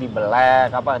namanya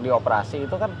dibelek dioperasi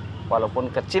itu kan walaupun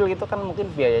kecil itu kan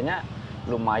mungkin biayanya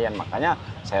lumayan. Makanya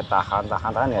saya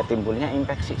tahan ya timbulnya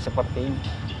infeksi seperti ini.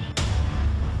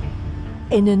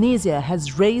 Indonesia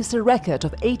has raised a record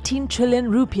of 18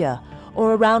 trillion rupiah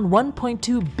or around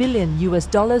 $1.2 billion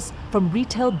from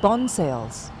retail bond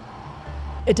sales.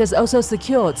 It has also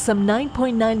secured some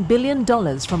 $9.9 billion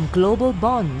from global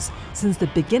bonds since the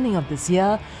beginning of this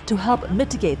year to help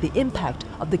mitigate the impact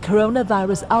of the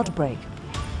coronavirus outbreak.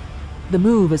 The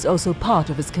move is also part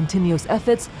of its continuous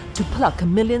efforts to pluck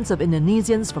millions of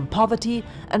Indonesians from poverty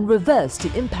and reverse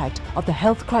the impact of the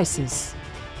health crisis.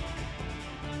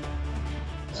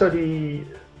 So the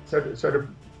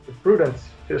prudent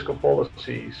fiscal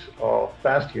policies of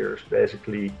past years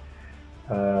basically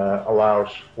allows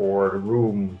for the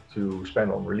room to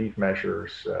spend on relief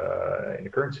measures in the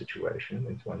current situation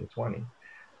in 2020.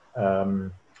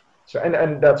 And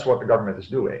that's what the government is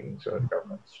doing. So the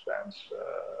government spends,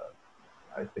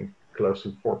 I think, close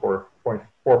to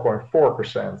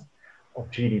 4.4% of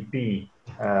GDP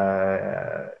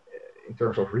in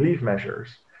terms of relief measures.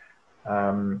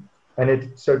 And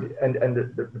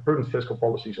the prudent fiscal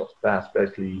policies of the past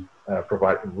basically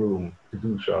provide room to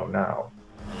do so now.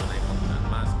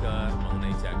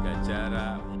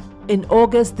 In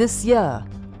August this year,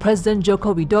 President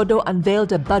Joko Widodo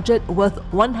unveiled a budget worth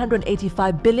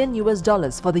 $185 billion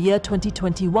for the year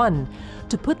 2021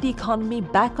 to put the economy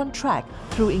back on track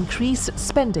through increased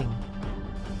spending.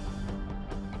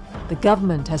 The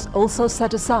government has also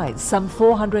set aside some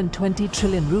 420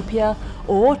 trillion rupiah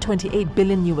or $28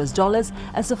 billion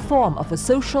as a form of a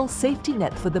social safety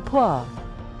net for the poor.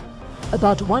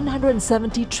 About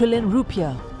 170 trillion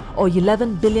rupiah or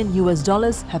 $11 billion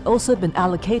have also been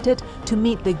allocated to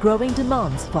meet the growing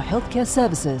demands for healthcare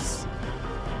services.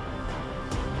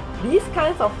 These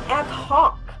kinds of ad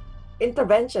hoc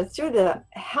interventions through the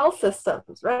health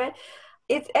systems, right?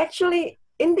 It actually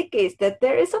indicates that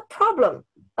there is a problem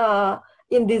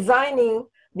in designing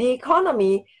the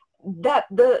economy, that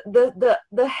the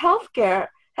healthcare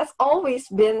has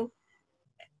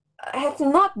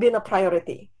not been a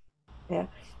priority. Yeah.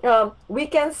 We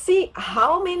can see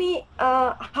how many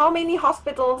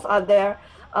hospitals are there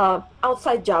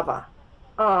outside Java,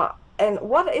 and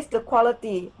what is the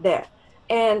quality there,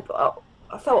 and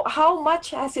so how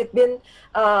much has it been?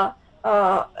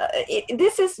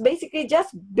 This is basically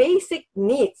just basic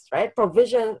needs, right?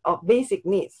 Provision of basic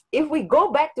needs. If we go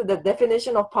back to the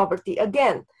definition of poverty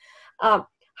again,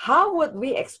 how would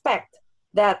we expect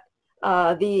that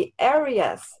the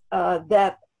areas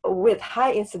that with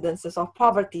high incidences of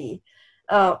poverty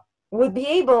would be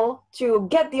able to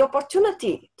get the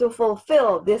opportunity to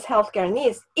fulfill these healthcare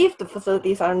needs if the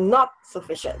facilities are not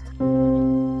sufficient?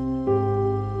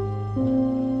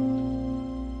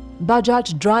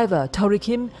 Bajaj driver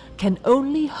Torikim can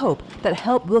only hope that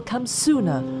help will come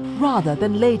sooner rather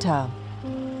than later.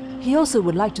 He also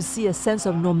would like to see a sense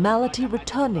of normality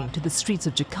returning to the streets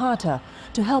of Jakarta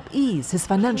to help ease his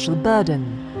financial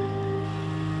burden.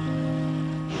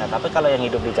 Nah, tapi kalau yang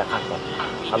hidup di Jakarta,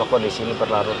 kalau kondisi ini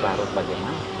berlarut-larut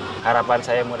bagaimana? Harapan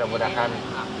saya mudah-mudahan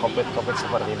COVID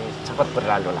seperti ini cepat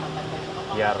berlalu lah,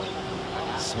 biar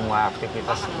semua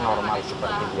aktivitas normal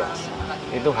seperti biasa.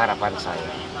 Itu harapan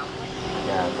saya.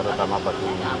 Ya, terutama bagi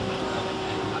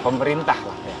pemerintah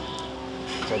lah ya.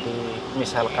 Jadi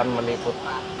misalkan meliput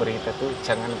berita itu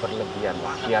jangan berlebihan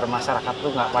lah, biar masyarakat tuh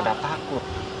nggak pada takut.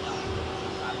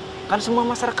 Kan semua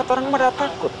masyarakat orang pada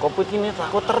takut, COVID ini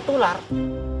takut tertular.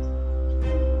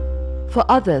 For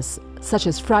others, such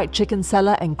as fried chicken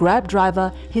seller and Grab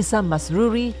driver Hisam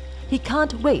Masruri, he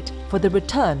can't wait for the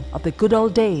return of the good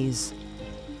old days.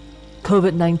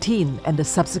 COVID-19 and the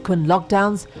subsequent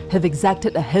lockdowns have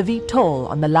exacted a heavy toll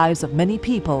on the lives of many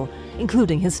people,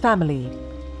 including his family.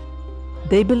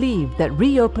 They believe that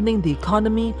reopening the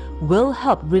economy will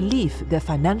help relieve their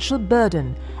financial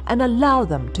burden and allow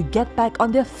them to get back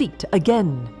on their feet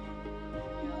again.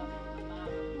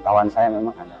 Kawan saya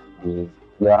memang ada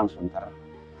dia orang Sunter.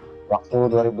 Waktu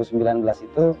 2019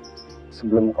 itu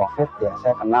sebelum COVID ya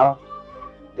saya kenal,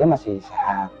 dia masih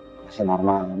sehat, masih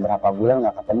normal. Berapa bulan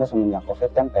nggak ketemu semenjak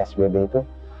COVID kan PSBB itu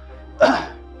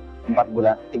 3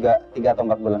 atau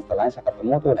 4 bulan setelahnya saya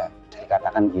ketemu tuh udah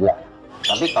dikatakan gila.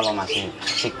 Tapi kalau masih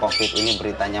si COVID ini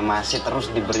beritanya masih terus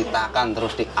diberitakan,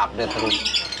 terus diupdate terus,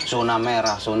 zona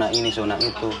merah, zona ini, zona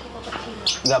itu,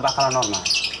 nggak bakal normal.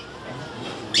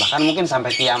 Bahkan mungkin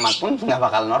sampai kiamat pun nggak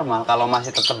bakal normal kalau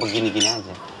masih tetap begini-gini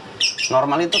aja.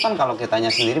 Normal itu kan kalau kitanya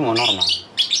sendiri mau normal.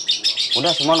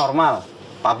 udah semua normal,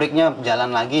 pabriknya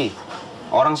jalan lagi,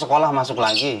 orang sekolah masuk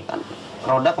lagi, kan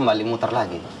roda kembali muter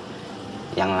lagi.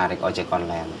 Yang narik ojek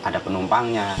online, ada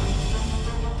penumpangnya.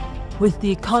 With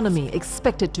the economy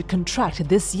expected to contract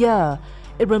this year,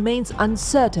 it remains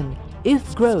uncertain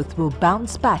if growth will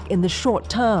bounce back in the short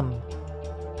term.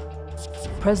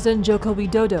 President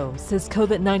Jokowidodo says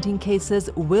COVID-19 cases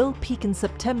will peak in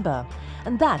September,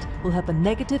 and that will have a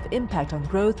negative impact on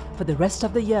growth for the rest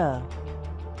of the year.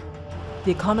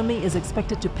 The economy is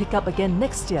expected to pick up again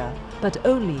next year, but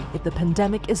only if the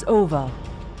pandemic is over.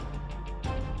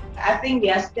 I think we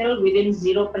are still within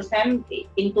 0%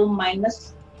 into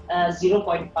minus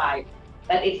 0.5,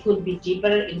 but it could be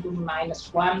deeper into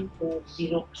 -1 to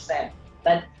 0%.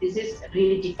 But this is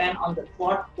really depend on the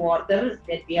fourth quarter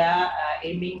that we are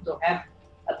aiming to have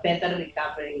a better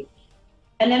recovery.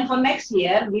 And then for next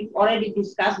year, we've already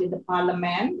discussed with the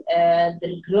Parliament,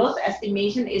 the growth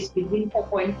estimation is between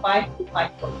 4.5 to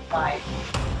 5.5.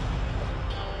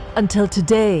 Until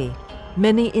today,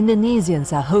 many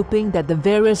Indonesians are hoping that the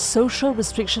various social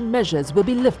restriction measures will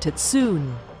be lifted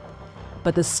soon.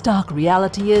 But the stark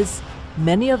reality is,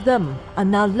 many of them are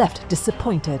now left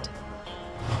disappointed.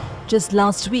 Just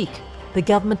last week, the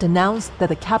government announced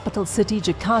that the capital city,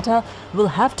 Jakarta,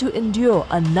 will have to endure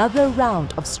another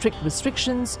round of strict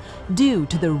restrictions due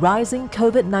to the rising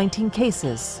COVID-19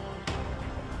 cases.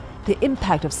 The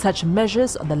impact of such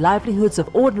measures on the livelihoods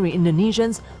of ordinary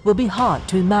Indonesians will be hard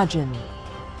to imagine.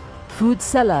 Food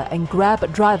seller and Grab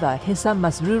driver Hisam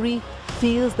Masruri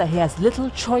feels that he has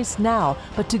little choice now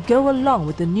but to go along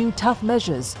with the new tough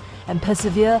measures and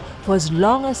persevere for as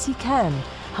long as he can,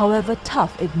 however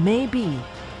tough it may be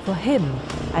for him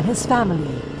and his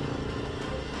family.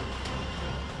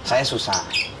 Saya susah,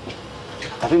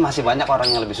 tapi masih banyak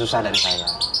orang yang lebih susah dari saya.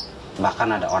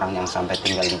 Bahkan ada orang yang sampai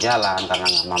tinggal di jalan karena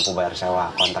nggak mampu bayar sewa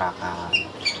kontrakan.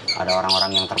 Ada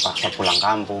orang-orang yang terpaksa pulang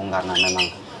kampung karena memang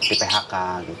di PHK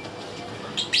gitu.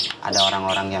 Ada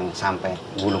orang-orang yang sampai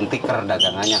gulung tikar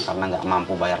dagangannya karena nggak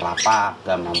mampu bayar lapak,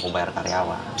 nggak mampu bayar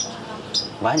karyawan.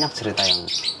 Banyak cerita yang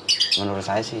menurut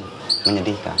saya sih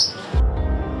menyedihkan.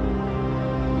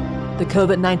 The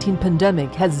COVID-19 pandemic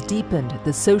has deepened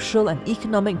the social and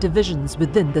economic divisions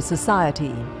within the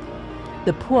society.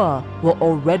 The poor were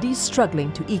already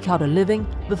struggling to eke out a living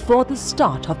before the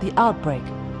start of the outbreak.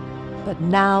 But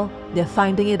now they're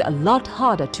finding it a lot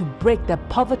harder to break their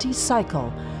poverty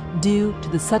cycle due to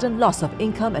the sudden loss of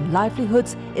income and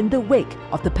livelihoods in the wake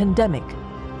of the pandemic.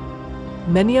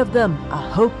 Many of them are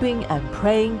hoping and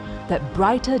praying that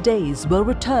brighter days will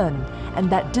return and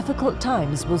that difficult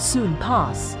times will soon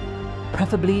pass,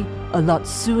 preferably a lot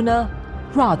sooner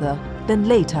rather than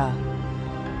later.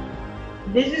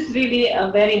 This is really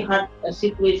a very hard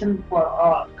situation for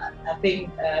all. I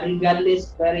think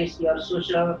regardless where is your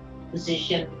social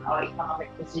position or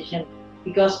economic position,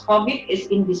 because COVID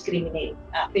is indiscriminate.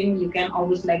 I think you can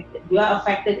always you are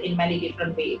affected in many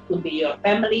different ways. It could be your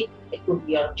family, it could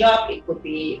be your job, it could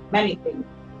be many things.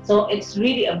 So it's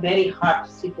really a very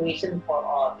hard situation for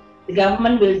all. The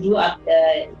government will do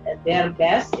their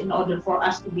best in order for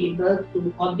us to be able to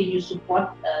continue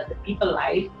support the people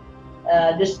life.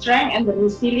 The strength and the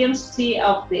resiliency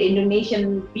of the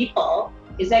Indonesian people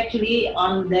is actually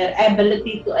on their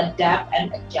ability to adapt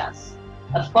and adjust.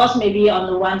 Of course, maybe on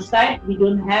the one side, we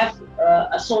don't have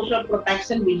a social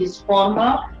protection which is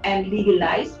formal and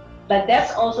legalized, but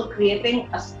that's also creating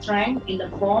a strength in the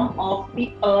form of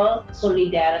people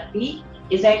solidarity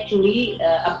is actually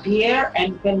appear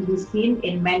and can be seen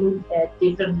in many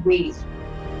different ways.